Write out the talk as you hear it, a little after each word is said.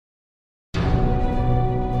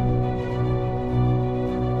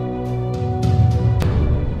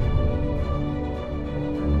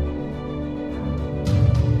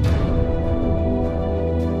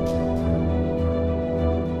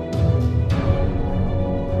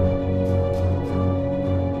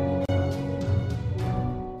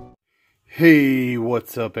Hey,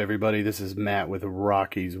 what's up everybody? This is Matt with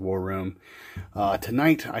Rocky's War Room.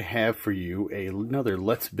 Tonight I have for you another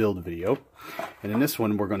Let's Build video. And in this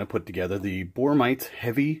one we're going to put together the Boromite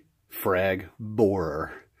Heavy Frag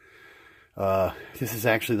Borer. This is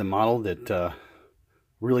actually the model that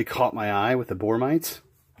really caught my eye with the Boromites.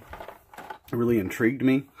 It really intrigued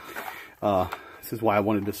me. This is why I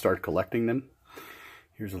wanted to start collecting them.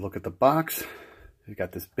 Here's a look at the box. It's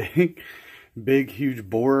got this big, huge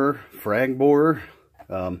borer, frag borer.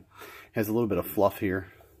 Has a little bit of fluff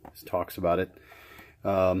here. Just talks about it.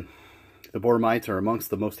 The Boromites are amongst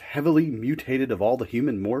the most heavily mutated of all the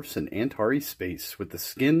human morphs in Antares space, with the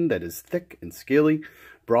skin that is thick and scaly,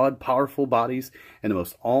 broad, powerful bodies, and the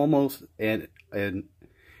most almost inhuman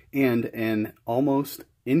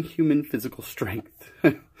physical strength.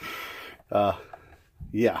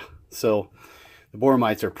 Yeah, so the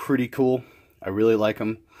Boromites are pretty cool. I really like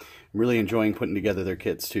them. I'm really enjoying putting together their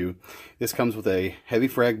kits too. This comes with a heavy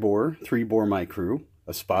frag borer, 3 Boromite crew,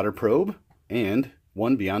 a spotter probe, and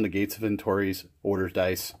 1 Beyond the Gates of Antares orders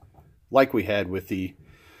dice, like we had with the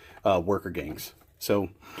worker gangs.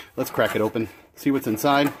 So let's crack it open, see what's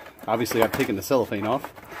inside. Obviously I've taken the cellophane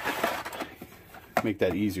off, make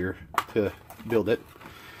that easier to build it.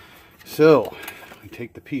 So we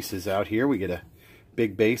take the pieces out here. We get a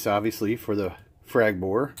big base, obviously, for the frag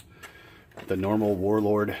borer. The normal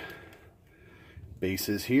warlord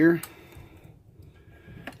bases here.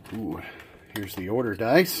 Ooh, here's the order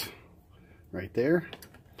dice right there.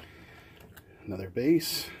 Another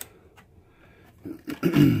base.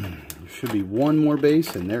 There should be one more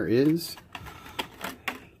base, and there is.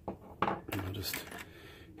 I'll just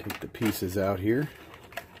take the pieces out here.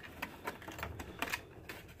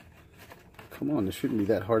 Come on, this shouldn't be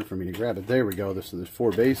that hard for me to grab it. There we go. So there's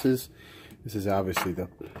 4 bases. This is obviously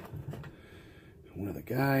one of the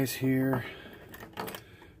guys here. A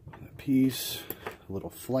piece, a little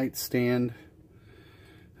flight stand.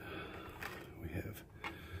 We have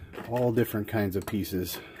all different kinds of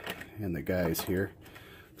pieces and the guys here.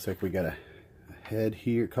 Looks like we got a head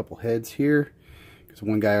here, a couple heads here, because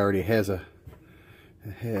one guy already has a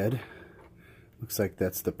head. Looks like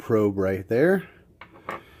that's the probe right there.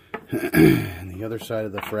 And the other side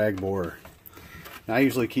of the frag borer. Now, I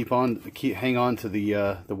usually hang on to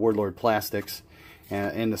the Warlord plastics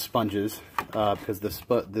and the sponges because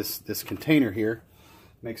this container here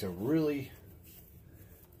makes a really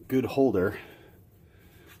good holder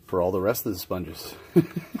for all the rest of the sponges.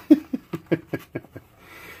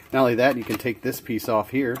 Not only that, you can take this piece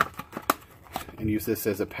off here and use this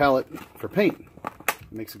as a palette for paint.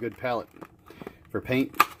 It makes a good palette for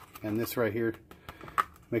paint, and this right here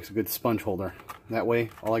makes a good sponge holder. That way,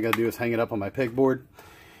 all I gotta do is hang it up on my pegboard,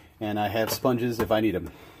 and I have sponges if I need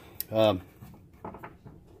them.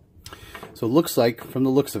 So it looks like, from the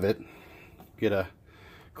looks of it, get a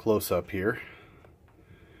close-up here.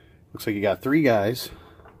 Looks like you got 3 guys.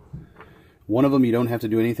 One of them you don't have to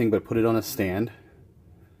do anything but put it on a stand.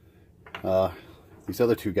 These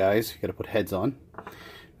other 2 guys, you gotta put heads on.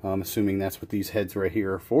 I'm assuming that's what these heads right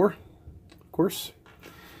here are for, of course.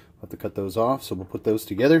 I'll have to cut those off, so we'll put those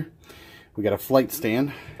together. We got a flight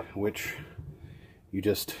stand, which you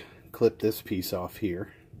just clip this piece off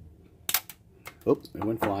here. Oops, it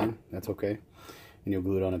went flying. That's okay. And you'll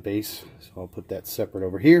glue it on a base. So I'll put that separate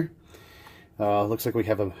over here. Looks like we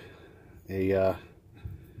have a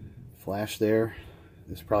flash there.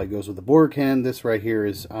 This probably goes with the borer can. This right here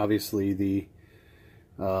is obviously the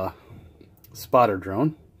spotter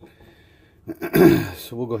drone.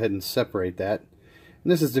 So we'll go ahead and separate that.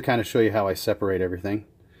 And this is to kind of show you how I separate everything.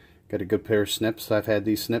 Got a good pair of snips. I've had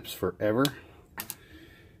these snips forever.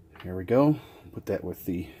 Here we go. Put that with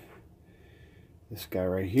this guy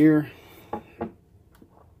right here.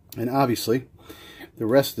 And obviously, the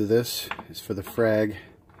rest of this is for the frag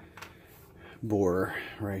borer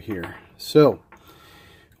right here. So,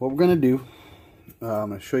 what we're going to do, I'm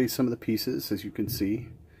going to show you some of the pieces, as you can see.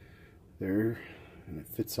 There, and it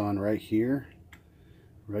fits on right here.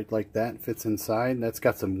 Right like that, fits inside. That's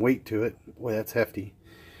got some weight to it. Boy, that's hefty.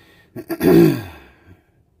 And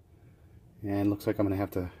looks like I'm going to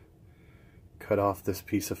have to cut off this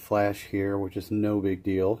piece of flash here, which is no big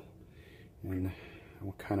deal. And I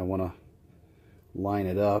kind of want to line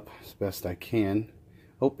it up as best I can.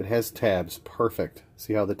 Oh, it has tabs. Perfect.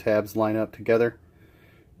 See how the tabs line up together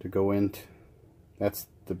to go in? That's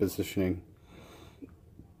the positioning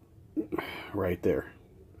right there.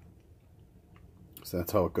 So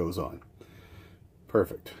that's how it goes on.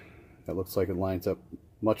 Perfect. That looks like it lines up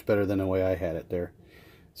much better than the way I had it there.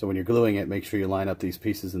 So when you're gluing it, make sure you line up these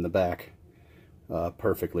pieces in the back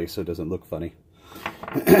perfectly so it doesn't look funny.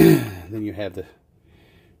 Then you have the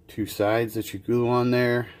two sides that you glue on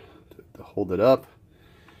there to hold it up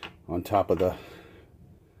on top of the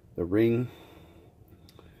ring.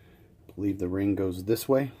 I believe the ring goes this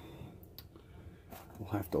way.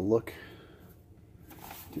 We'll have to look.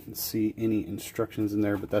 Didn't see any instructions in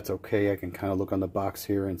there, but that's okay. I can kind of look on the box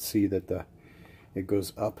here and see that it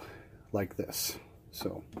goes up like this.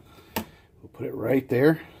 So we'll put it right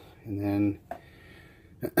there, and then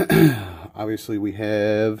obviously we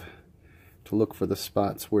have to look for the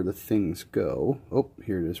spots where the things go. Oh,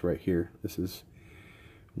 here it is right here. This is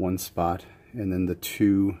one spot, and then the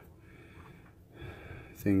two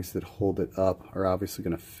things that hold it up are obviously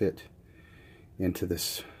going to fit into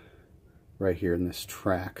this right here in this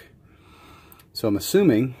track. So I'm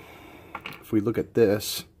assuming if we look at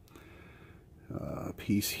this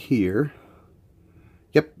piece here,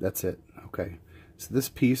 yep, that's it. Okay, so this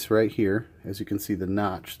piece right here, as you can see, the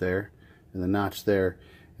notch there and the notch there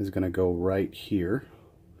is going to go right here.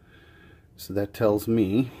 So that tells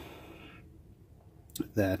me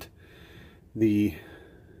that the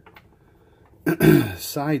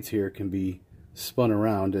sides here can be spun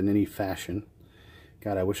around in any fashion.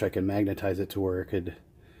 God, I wish I could magnetize it to where it could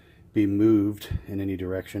be moved in any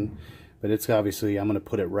direction. But it's obviously, I'm going to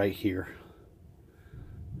put it right here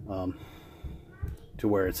to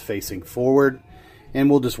where it's facing forward. And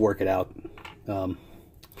we'll just work it out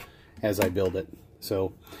as I build it.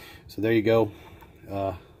 So there you go.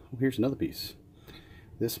 Here's another piece.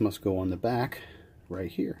 This must go on the back right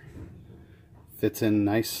here. Fits in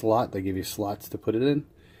nice slot. They give you slots to put it in.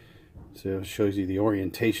 So it shows you the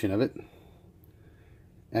orientation of it.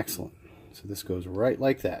 Excellent. So this goes right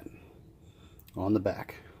like that on the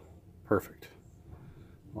back. Perfect.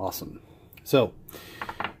 Awesome. So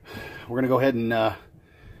we're going to go ahead and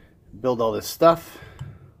build all this stuff,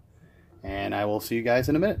 and I will see you guys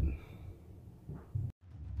in a minute.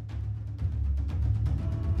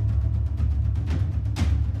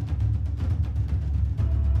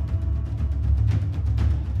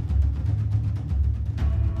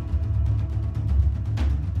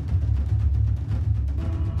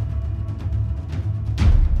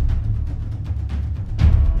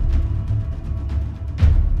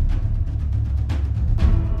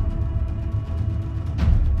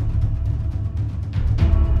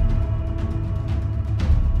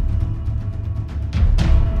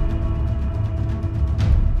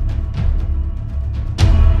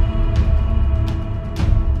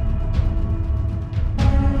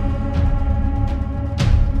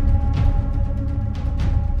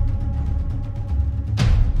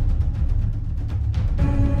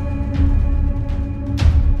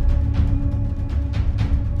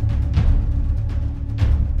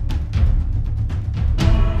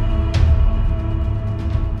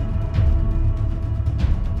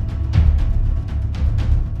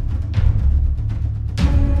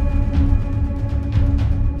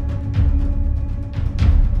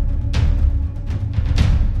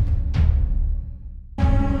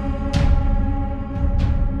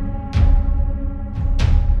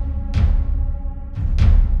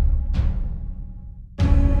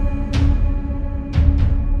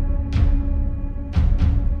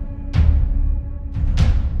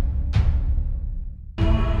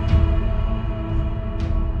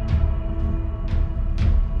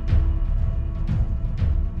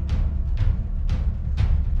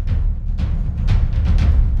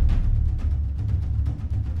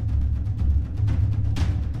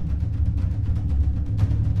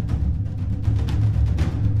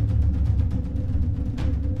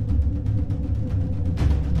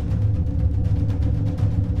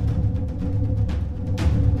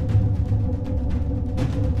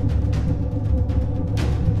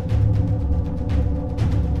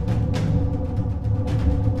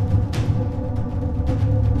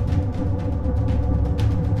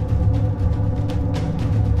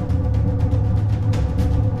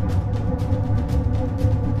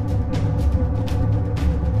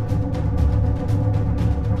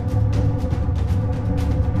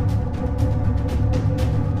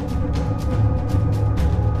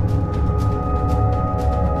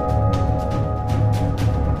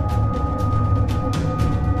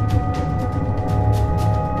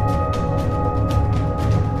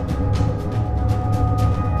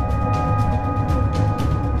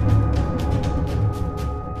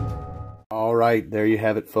 right, there you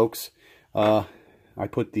have it, folks. I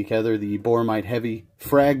put together the Boromite Heavy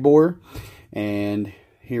Frag Borer, and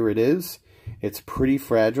here it is. It's pretty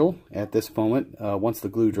fragile at this moment. Once the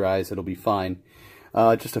glue dries, it'll be fine.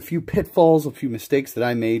 Just a few pitfalls, a few mistakes that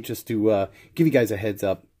I made, just to give you guys a heads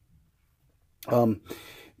up.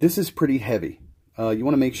 This is pretty heavy. you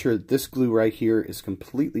want to make sure that this glue right here is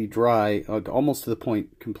completely dry, almost to the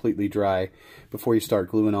point completely dry, before you start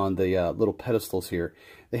gluing on the little pedestals here.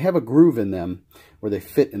 They have a groove in them where they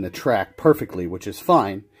fit in the track perfectly, which is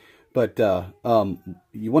fine, but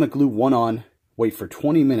you want to glue one on, wait for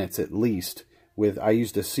 20 minutes at least. I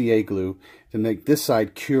used a CA glue to make this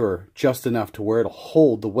side cure just enough to where it'll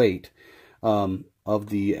hold the weight of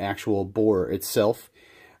the actual bore itself.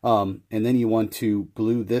 And then you want to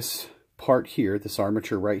glue this part here, this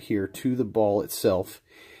armature right here, to the ball itself.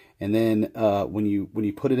 And then when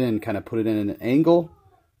you put it in, kind of put it in an angle,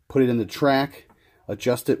 put it in the track,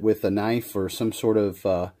 adjust it with a knife or some sort of,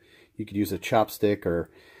 you could use a chopstick or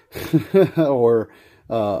or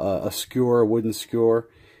a skewer, a wooden skewer.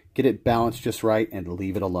 Get it balanced just right and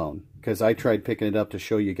leave it alone. Because I tried picking it up to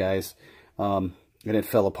show you guys, and it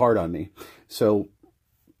fell apart on me. So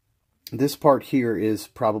this part here is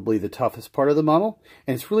probably the toughest part of the model,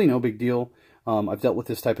 and it's really no big deal. I've dealt with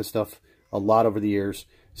this type of stuff a lot over the years,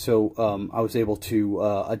 so I was able to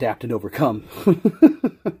adapt and overcome.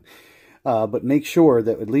 But make sure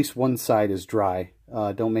that at least one side is dry.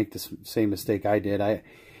 Don't make the same mistake I did.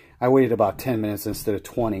 I waited about 10 minutes instead of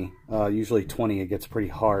 20. Usually 20, it gets pretty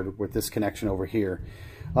hard with this connection over here.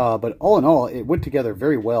 But all in all, it went together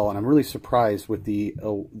very well, and I'm really surprised with the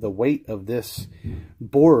weight of this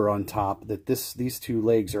borer on top that these two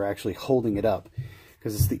legs are actually holding it up,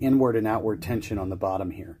 because it's the inward and outward tension on the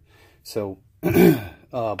bottom here. So,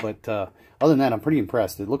 but other than that, I'm pretty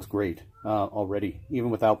impressed. It looks great already,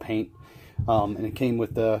 even without paint. And it came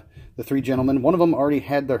with the three gentlemen. One of them already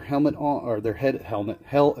had their helmet on, or their head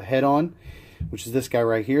on, which is this guy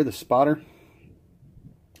right here, the spotter.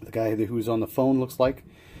 The guy who's on the phone looks like.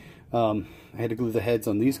 I had to glue the heads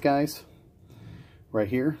on these guys right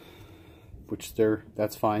here, which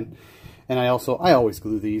that's fine. And I always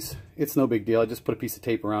glue these. It's no big deal. I just put a piece of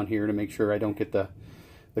tape around here to make sure I don't get the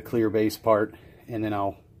clear base part, and then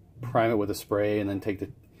I'll prime it with a spray and then take the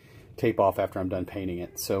tape off after I'm done painting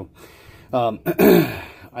it. So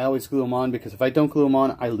I always glue them on, because if I don't glue them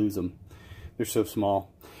on, I lose them. They're so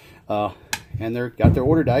small. And they're got their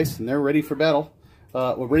order dice, and they're ready for battle.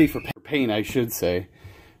 Well, ready for paint, I should say.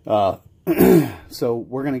 So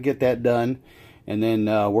we're going to get that done, and then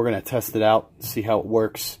we're going to test it out, see how it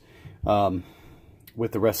works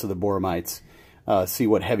with the rest of the Boromites, see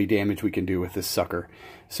what heavy damage we can do with this sucker.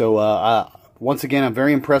 So once again, I'm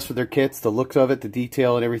very impressed with their kits, the looks of it, the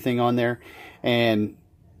detail and everything on there, and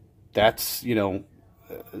that's, you know,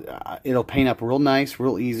 it'll paint up real nice,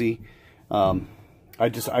 real easy. I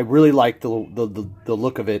really like the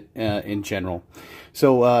look of it in general.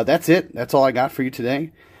 So that's it. That's all I got for you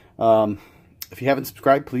today. If you haven't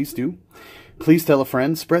subscribed, please do. Please tell a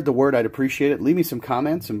friend. Spread the word. I'd appreciate it. Leave me some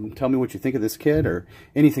comments and tell me what you think of this kit or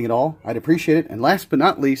anything at all. I'd appreciate it. And last but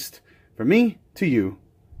not least, from me to you,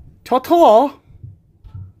 ta-ta!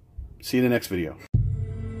 See you in the next video.